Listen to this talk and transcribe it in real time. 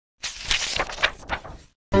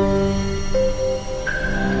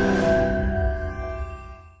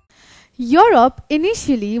Europe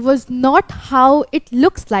initially was not how it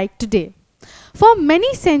looks like today. For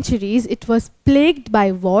many centuries, it was plagued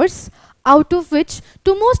by wars, out of which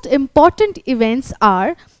two most important events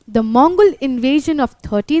are the Mongol invasion of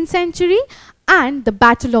 13th century and the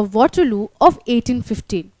Battle of Waterloo of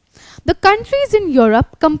 1815. The countries in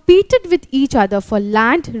Europe competed with each other for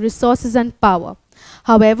land, resources and power.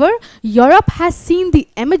 However, Europe has seen the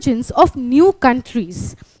emergence of new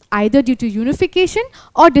countries, either due to unification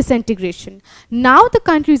or disintegration. Now the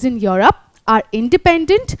countries in Europe are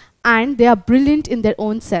independent and they are brilliant in their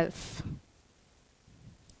own self.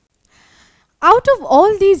 Out of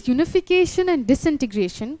all these unification and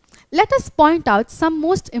disintegration, let us point out some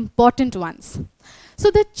most important ones.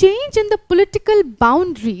 So the change in the political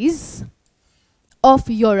boundaries of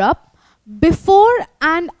Europe before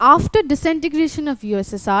and after disintegration of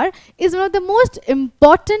USSR is one of the most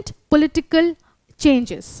important political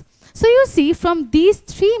changes. So you see from these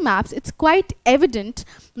three maps, it's quite evident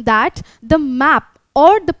that the map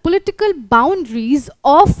or the political boundaries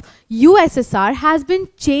of USSR has been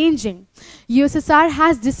changing. USSR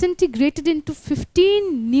has disintegrated into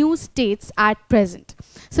 15 new states at present.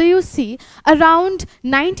 So you see, around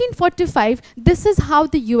 1945, this is how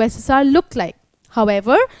the USSR looked like.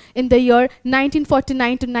 However, in the year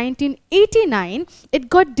 1949 to 1989, it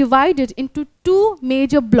got divided into two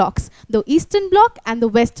major blocks, the Eastern Bloc and the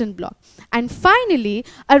Western Bloc. And finally,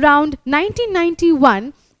 around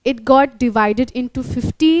 1991, it got divided into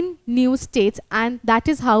 15 new states, and that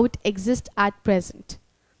is how it exists at present.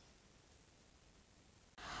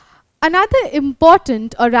 Another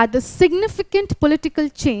important or rather significant political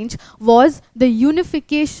change was the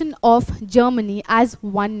unification of Germany as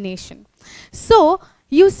one nation. So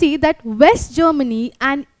you see that West Germany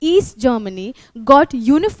and East Germany got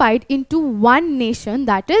unified into one nation,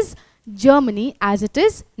 that is Germany as it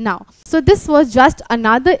is now. So this was just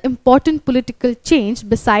another important political change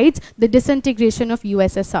besides the disintegration of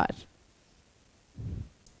USSR.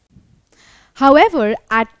 However,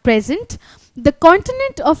 at present, the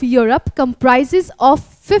continent of Europe comprises of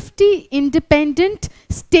 50 independent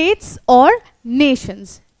states or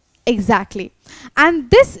nations. Exactly.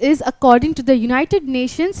 And this is according to the United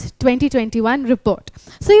Nations 2021 report.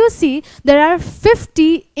 So you see, there are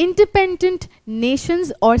 50 independent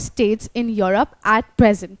nations or states in Europe at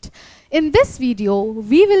present. In this video,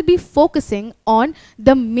 we will be focusing on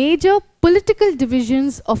the major political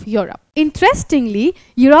divisions of Europe. Interestingly,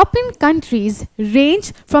 European countries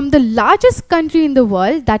range from the largest country in the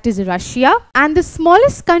world, that is Russia, and the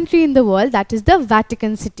smallest country in the world, that is the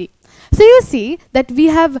Vatican City. So you see that we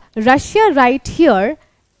have Russia right here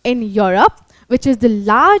in Europe, which is the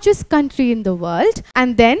largest country in the world,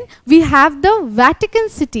 and then we have the Vatican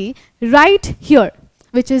City right here,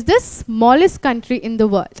 which is the smallest country in the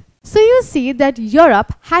world. So you see that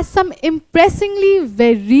Europe has some impressively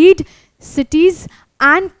varied cities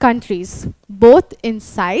and countries, both in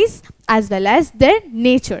size as well as their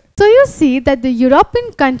nature. So you see that the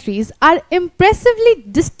European countries are impressively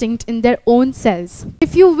distinct in their own selves.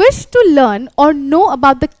 If you wish to learn or know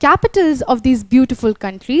about the capitals of these beautiful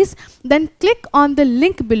countries, then click on the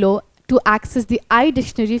link below to access the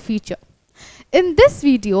iDictionary feature. In this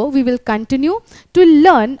video, we will continue to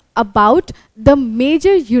learn about the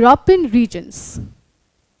major European regions.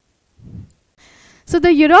 So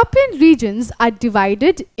the European regions are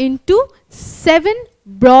divided into 7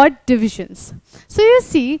 broad divisions. So you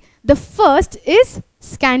see, the first is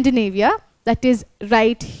Scandinavia, that is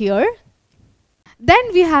right here.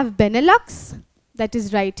 Then we have Benelux, that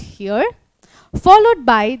is right here, followed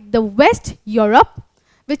by the West Europe,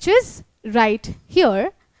 which is right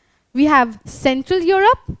here. We have Central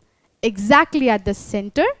Europe, exactly at the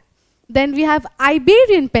center. Then we have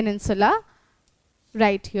Iberian Peninsula,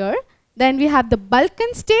 right here. Then we have the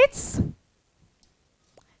Balkan states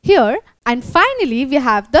here, and finally we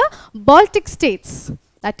have the Baltic states,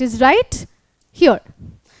 that is right here.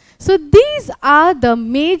 So these are the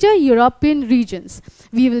major European regions.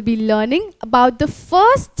 We will be learning about the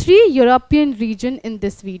first 3 European regions in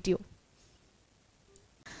this video.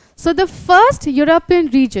 So the first European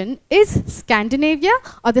region is Scandinavia,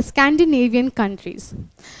 or the Scandinavian countries.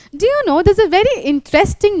 Do you know there's a very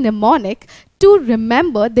interesting mnemonic to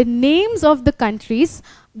remember the names of the countries,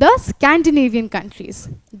 the Scandinavian countries?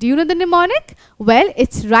 Do you know the mnemonic? Well,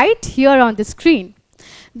 it's right here on the screen.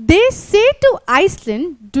 They say to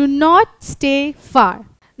Iceland, do not stay far.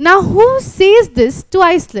 Now who says this to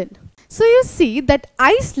Iceland? So you see that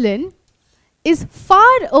Iceland is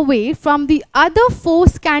far away from the other 4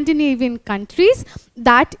 Scandinavian countries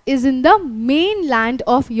that is in the mainland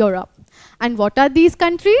of Europe. And what are these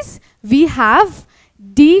countries? We have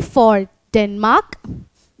D for Denmark,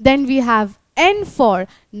 Then we have N for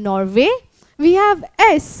Norway, we have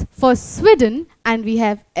S for Sweden, and we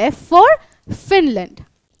have F for Finland.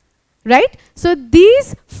 Right? So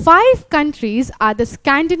these 5 countries are the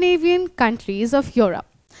Scandinavian countries of Europe.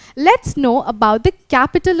 Let's know about the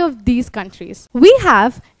capital of these countries. We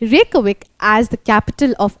have Reykjavik as the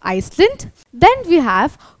capital of Iceland. Then we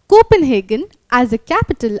have Copenhagen as the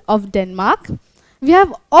capital of Denmark. We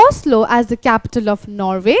have Oslo as the capital of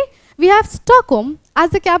Norway. We have Stockholm as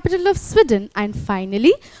the capital of Sweden. And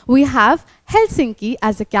finally, we have Helsinki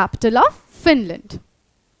as the capital of Finland.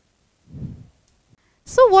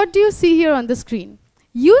 So what do you see here on the screen?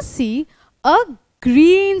 You see a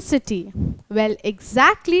green city. Well,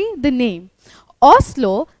 exactly the name.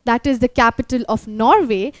 Oslo, that is the capital of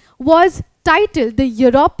Norway, was titled the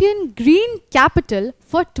European Green Capital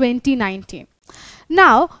for 2019.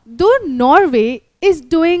 Now, though Norway is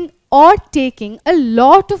doing or taking a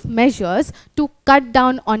lot of measures to cut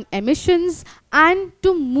down on emissions and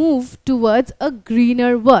to move towards a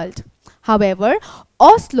greener world. However,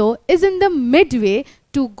 Oslo is in the midway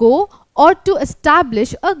to go or to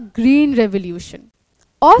establish a green revolution.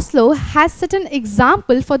 Oslo has set an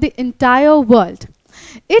example for the entire world.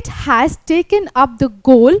 It has taken up the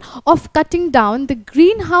goal of cutting down the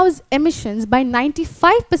greenhouse emissions by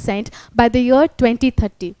 95% by the year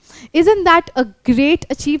 2030. Isn't that a great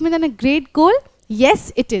achievement and a great goal?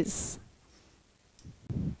 Yes, it is.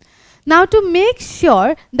 Now, to make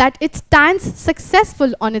sure that it stands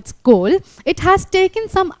successful on its goal, it has taken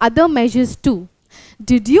some other measures too.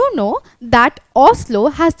 Did you know that Oslo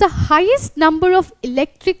has the highest number of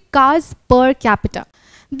electric cars per capita?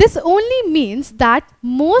 This only means that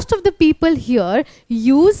most of the people here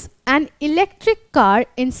use an electric car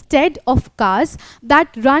instead of cars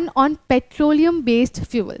that run on petroleum-based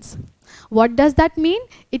fuels. What does that mean?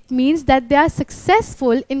 It means that they are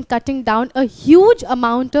successful in cutting down a huge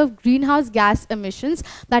amount of greenhouse gas emissions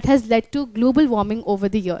that has led to global warming over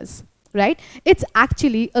the years. Right? It's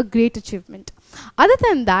actually a great achievement. Other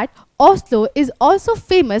than that, Oslo is also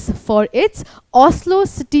famous for its Oslo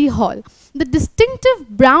City Hall. The distinctive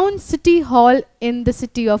brown city hall in the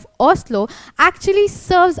city of Oslo actually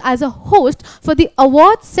serves as a host for the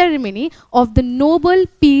award ceremony of the Nobel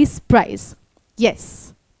Peace Prize.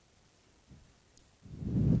 Yes.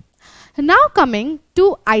 Now coming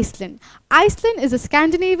to Iceland. Iceland is a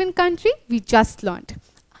Scandinavian country we just learned.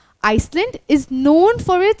 Iceland is known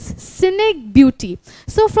for its scenic beauty.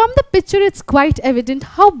 So from the picture it's quite evident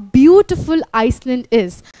how beautiful Iceland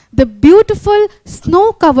is. The beautiful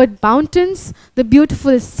snow-covered mountains, the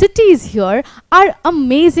beautiful cities here are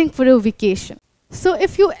amazing for a vacation. So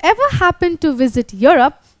if you ever happen to visit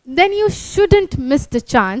Europe, then you shouldn't miss the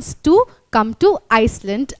chance to come to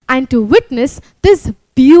Iceland and to witness this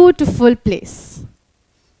beautiful place.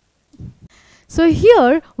 So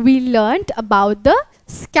here we learned about the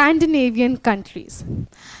Scandinavian countries.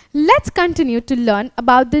 Let's continue to learn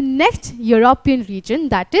about the next European region,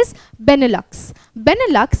 that is Benelux.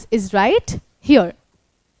 Benelux is right here.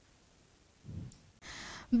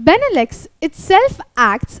 Benelux itself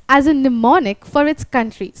acts as a mnemonic for its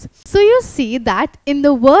countries. So you see that in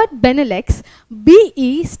the word Benelux,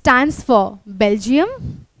 BE stands for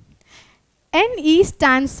Belgium, NE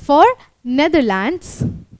stands for Netherlands,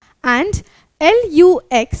 and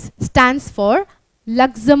LUX stands for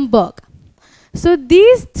Luxembourg. So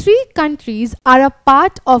these 3 countries are a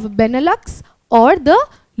part of Benelux or the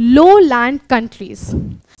lowland countries.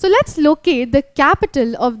 So let's locate the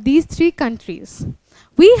capital of these 3 countries.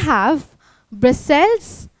 We have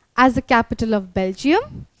Brussels as the capital of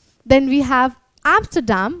Belgium. Then we have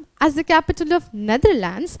Amsterdam as the capital of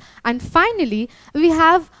Netherlands. And finally, we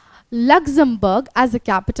have Luxembourg as the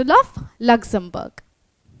capital of Luxembourg.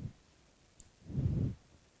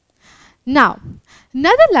 Now,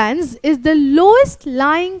 Netherlands is the lowest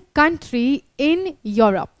lying country in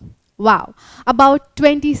Europe. Wow, about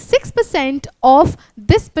 26% of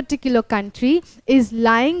this particular country is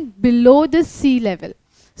lying below the sea level.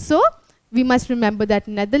 So, we must remember that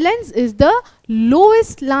Netherlands is the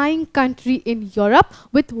lowest lying country in Europe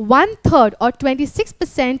with 1/3 or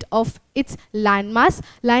 26% of its landmass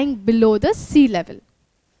lying below the sea level.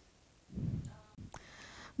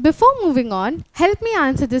 Before moving on, help me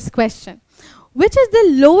answer this question. Which is the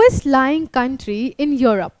lowest lying country in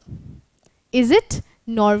Europe? Is it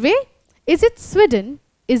Norway? Is it Sweden?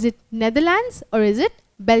 Is it Netherlands? Or is it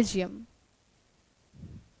Belgium?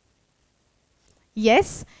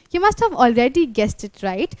 Yes, you must have already guessed it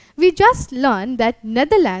right. We just learned that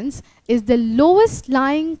Netherlands is the lowest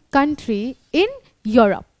lying country in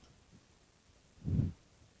Europe.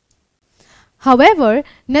 However,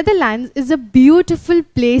 Netherlands is a beautiful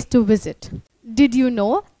place to visit. Did you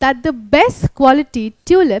know that the best quality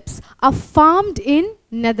tulips are farmed in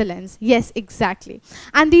Netherlands? Yes, exactly.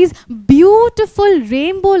 And these beautiful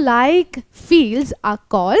rainbow-like fields are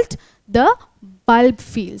called the bulb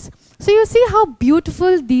fields. So you see how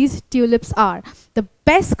beautiful these tulips are. The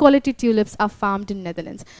best quality tulips are farmed in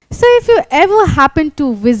Netherlands. So if you ever happen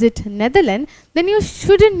to visit Netherlands, then you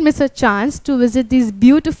shouldn't miss a chance to visit these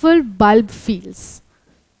beautiful bulb fields.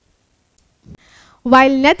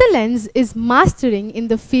 While Netherlands is mastering in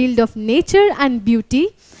the field of nature and beauty,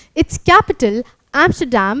 its capital,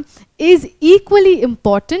 Amsterdam, is equally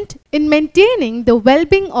important in maintaining the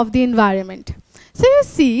well-being of the environment. So you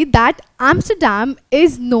see that Amsterdam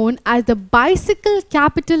is known as the bicycle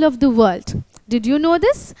capital of the world. Did you know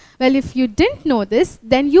this? Well, if you didn't know this,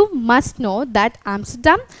 then you must know that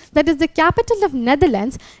Amsterdam, that is the capital of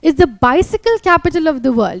Netherlands, is the bicycle capital of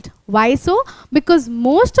the world. Why so? Because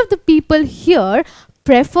most of the people here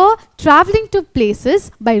prefer traveling to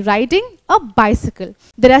places by riding a bicycle.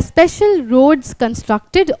 There are special roads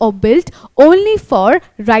constructed or built only for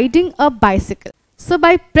riding a bicycle. So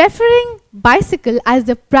by preferring bicycle as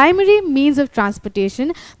the primary means of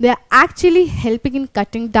transportation, they are actually helping in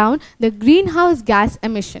cutting down the greenhouse gas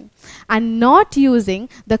emission and not using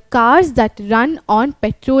the cars that run on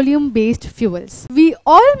petroleum-based fuels. We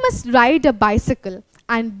all must ride a bicycle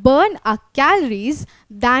and burn our calories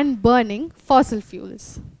than burning fossil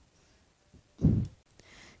fuels.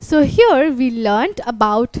 So here we learnt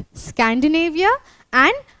about Scandinavia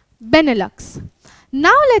and Benelux.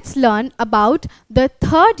 Now let's learn about the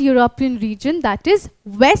third European region, that is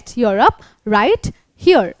West Europe, right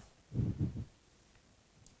here.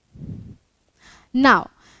 Now,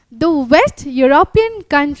 the West European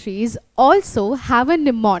countries also have a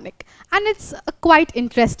mnemonic, and it's a quite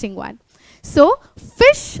interesting one. So,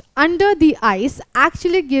 fish under the ice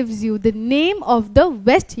actually gives you the name of the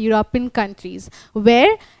West European countries,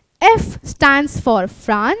 where F stands for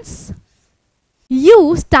France,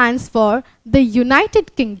 U stands for the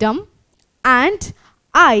United Kingdom, and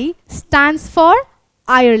I stands for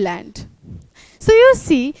Ireland. So you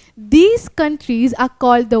see, these countries are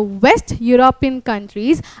called the West European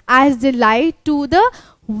countries as they lie to the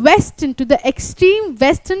western, to the extreme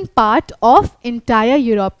western part of entire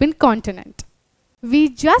European continent. We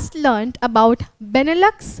just learnt about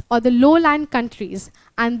Benelux or the lowland countries,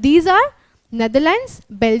 and these are Netherlands,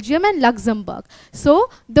 Belgium and Luxembourg. So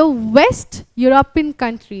the West European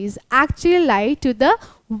countries actually lie to the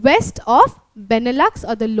west of Benelux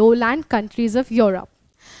or the lowland countries of Europe.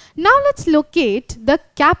 Now let's locate the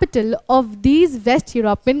capital of these West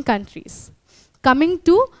European countries. Coming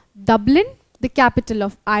to Dublin, the capital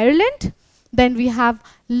of Ireland. Then we have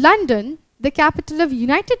London, the capital of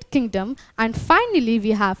United Kingdom. And finally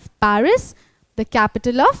we have Paris, the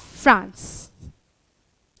capital of France.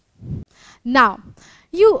 Now,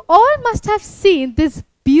 you all must have seen this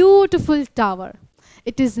beautiful tower.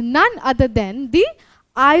 It is none other than the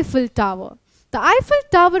Eiffel Tower. The Eiffel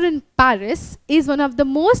Tower in Paris is one of the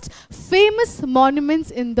most famous monuments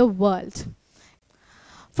in the world.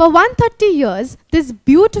 For 130 years, this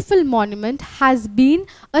beautiful monument has been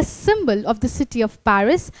a symbol of the city of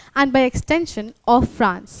Paris and by extension of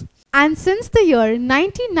France. And since the year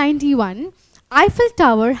 1991, Eiffel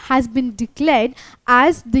Tower has been declared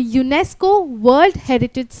as the UNESCO World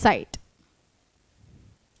Heritage Site.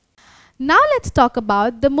 Now let's talk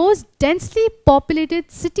about the most densely populated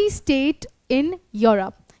city-state in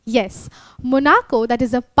Europe. Yes, Monaco, that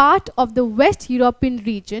is a part of the West European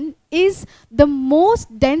region, is the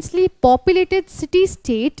most densely populated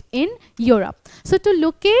city-state in Europe. So to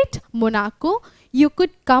locate Monaco, you could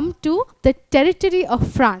come to the territory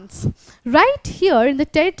of France. Right here in the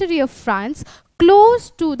territory of France, close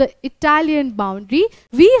to the Italian boundary,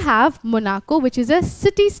 we have Monaco, which is a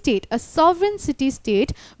city-state, a sovereign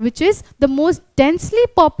city-state, which is the most densely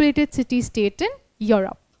populated city-state in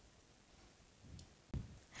Europe.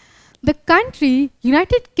 The country,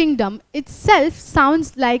 United Kingdom, itself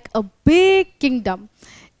sounds like a big kingdom.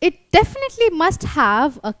 It definitely must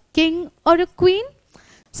have a king or a queen.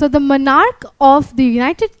 So the monarch of the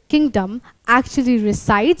United Kingdom actually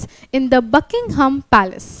resides in the Buckingham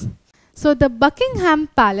Palace. So the Buckingham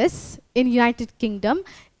Palace in United Kingdom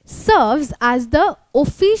serves as the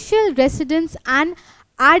official residence and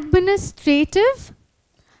administrative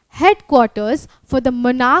headquarters for the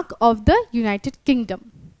monarch of the United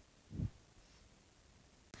Kingdom.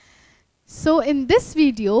 So in this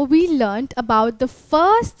video, we learnt about the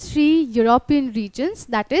first three European regions,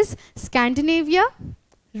 that is Scandinavia,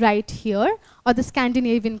 right here, or the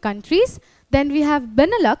Scandinavian countries. Then we have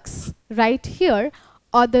Benelux, right here,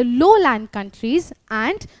 or the lowland countries,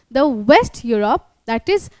 and the West Europe, that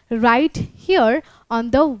is right here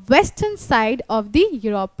on the western side of the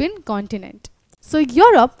European continent. So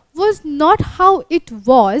Europe was not how it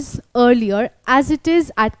was earlier as it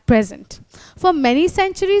is at present. For many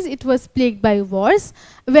centuries it was plagued by wars,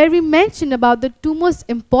 where we mentioned about the two most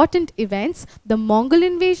important events, the Mongol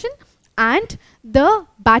invasion and the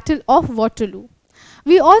Battle of Waterloo.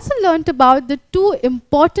 We also learnt about the two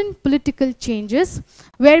important political changes,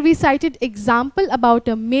 where we cited example about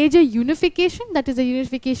a major unification, that is a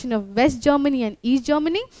unification of West Germany and East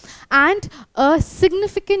Germany, and a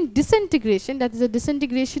significant disintegration, that is a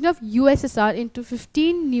disintegration of USSR into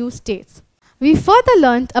 15 new states. We further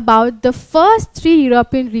learnt about the first three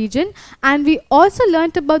European regions, and we also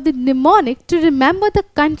learnt about the mnemonic to remember the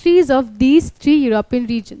countries of these three European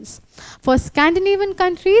regions. For Scandinavian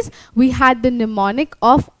countries, we had the mnemonic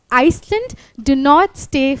of Iceland, do not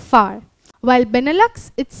stay far, while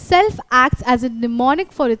Benelux itself acts as a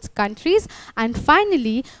mnemonic for its countries, and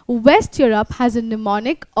finally West Europe has a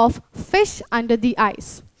mnemonic of fish under the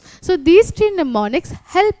ice. So these three mnemonics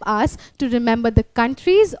help us to remember the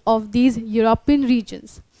countries of these European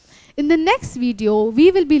regions. In the next video,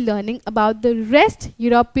 we will be learning about the rest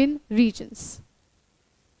European regions.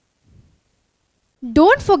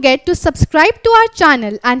 Don't forget to subscribe to our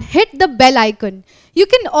channel and hit the bell icon. You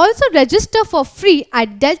can also register for free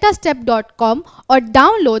at DeltaStep.com or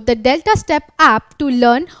download the DeltaStep app to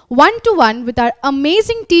learn one-to-one with our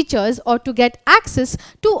amazing teachers, or to get access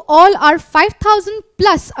to all our 5,000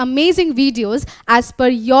 plus amazing videos as per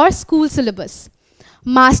your school syllabus.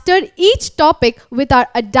 Master each topic with our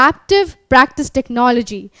adaptive practice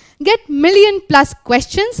technology. Get million plus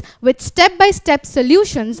questions with step-by-step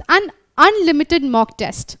solutions and unlimited mock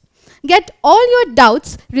test. Get all your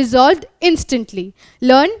doubts resolved instantly.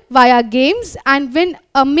 Learn via games and win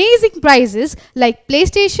amazing prizes like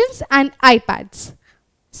PlayStations and iPads.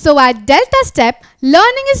 So at DeltaStep,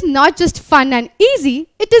 learning is not just fun and easy,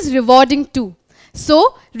 it is rewarding too.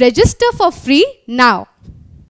 So register for free now.